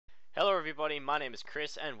Hello everybody, my name is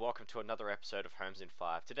Chris and welcome to another episode of Homes in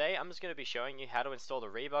 5. Today I'm just going to be showing you how to install the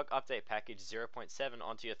Rebug update package 0.7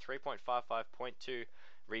 onto your 3.55.2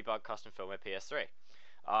 Rebug custom firmware PS3.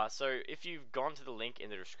 So if you've gone to the link in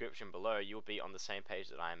the description below, you'll be on the same page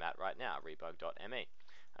that I am at right now, rebug.me.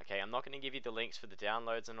 Okay, I'm not going to give you the links for the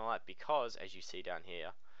downloads and all that because, as you see down here,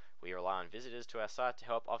 we rely on visitors to our site to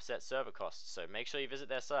help offset server costs, so make sure you visit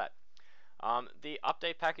their site. The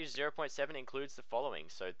update package 0.7 includes the following.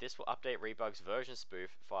 So this will update Rebug's version spoof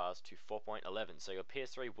files to 4.11. So your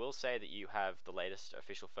PS3 will say that you have the latest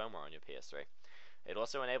official firmware on your PS3. It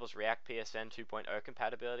also enables React PSN 2.0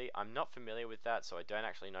 compatibility. I'm not familiar with that, so I don't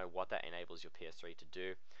actually know what that enables your PS3 to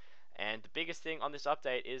do. And the biggest thing on this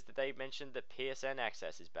update is that they mentioned that PSN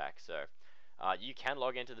access is back. So you can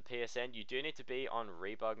log into the PSN. You do need to be on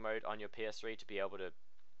Rebug mode on your PS3 to be able to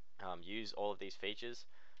use all of these features.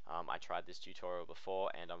 I tried this tutorial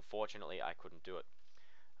before and unfortunately I couldn't do it.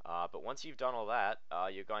 But once you've done all that,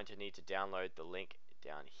 you're going to need to download the link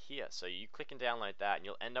down here. So you click and download that and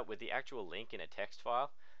you'll end up with the actual link in a text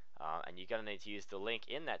file. And you're going to need to use the link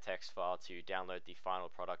in that text file to download the final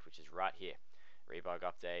product, which is right here. Rebug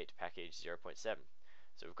update package 0.7.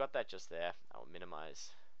 So we've got that just there. I'll minimize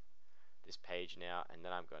this page now and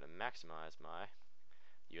then I'm going to maximize my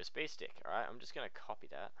USB stick. Alright, I'm just going to copy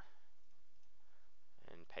that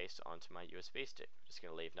and paste it onto my USB stick. I'm just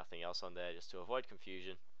going to leave nothing else on there just to avoid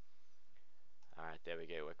confusion. Alright, there we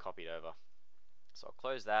go, we're copied over. So I'll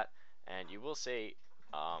close that and you will see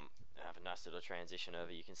I have a nice little transition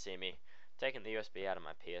over. You can see me taking the USB out of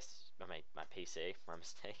my PC, my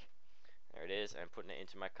mistake. There it is, and putting it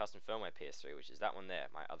into my custom firmware PS3, which is that one there.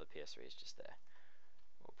 My other PS3 is just there.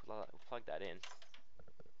 We'll plug that in.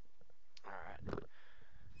 Alright.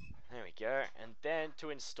 There we go, and then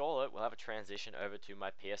to install it, we'll have a transition over to my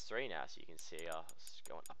PS3 now. So you can see it's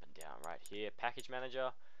going up and down right here. Package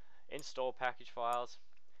Manager, Install Package Files,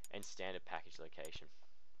 and Standard Package Location.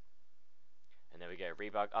 And there we go,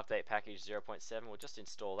 Rebug Update Package 0.7. We'll just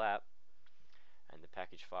install that, and the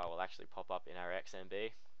package file will actually pop up in our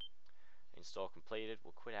XMB. Install completed.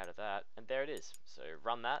 We'll quit out of that, and there it is. So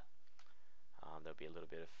run that. There'll be a little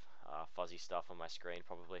bit of fuzzy stuff on my screen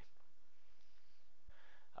probably.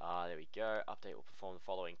 There we go. Update will perform the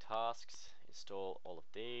following tasks. Install all of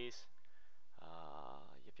these.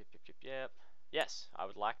 Yep. Yes, I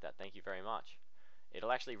would like that. Thank you very much.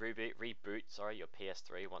 It'll actually reboot your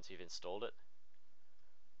PS3 once you've installed it.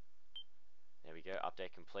 There we go.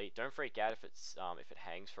 Update complete. Don't freak out if it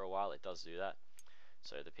hangs for a while. It does do that.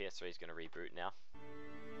 So the PS3 is going to reboot now.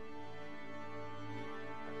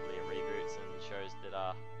 Hopefully it reboots and shows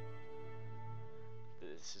that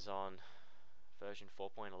this is on version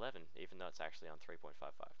 4.11, even though it's actually on 3.55.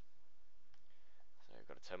 So I've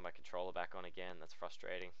got to turn my controller back on again. That's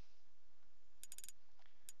frustrating.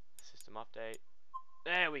 System update.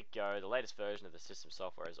 There we go. The latest version of the system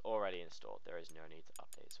software is already installed. There is no need to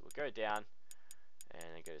update. So we'll go down and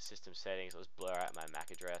then go to system settings. Let's blur out my MAC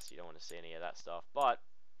address. You don't want to see any of that stuff. But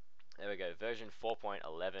there we go. Version 4.11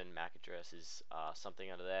 MAC address is something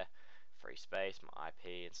under there. Free space. My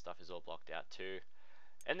IP and stuff is all blocked out too.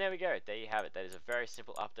 And there we go, there you have it. That is a very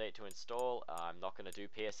simple update to install. I'm not going to do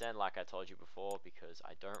PSN like I told you before because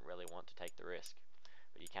I don't really want to take the risk.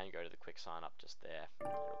 But you can go to the quick sign up just there.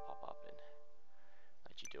 It'll pop up and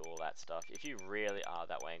let you do all that stuff. If you really are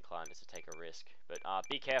that way inclined to take a risk. But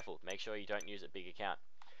be careful, make sure you don't use a big account.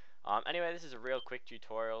 Anyway, this is a real quick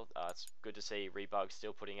tutorial. It's good to see Rebug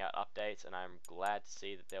still putting out updates and I'm glad to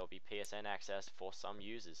see that there will be PSN access for some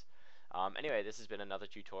users. Anyway, this has been another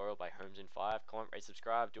tutorial by Homes in 5. Comment, rate,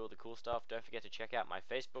 subscribe, do all the cool stuff. Don't forget to check out my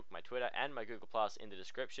Facebook, my Twitter, and my Google Plus in the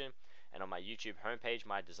description. And on my YouTube homepage,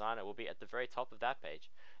 my designer will be at the very top of that page.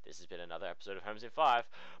 This has been another episode of Homes in 5.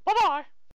 Bye-bye!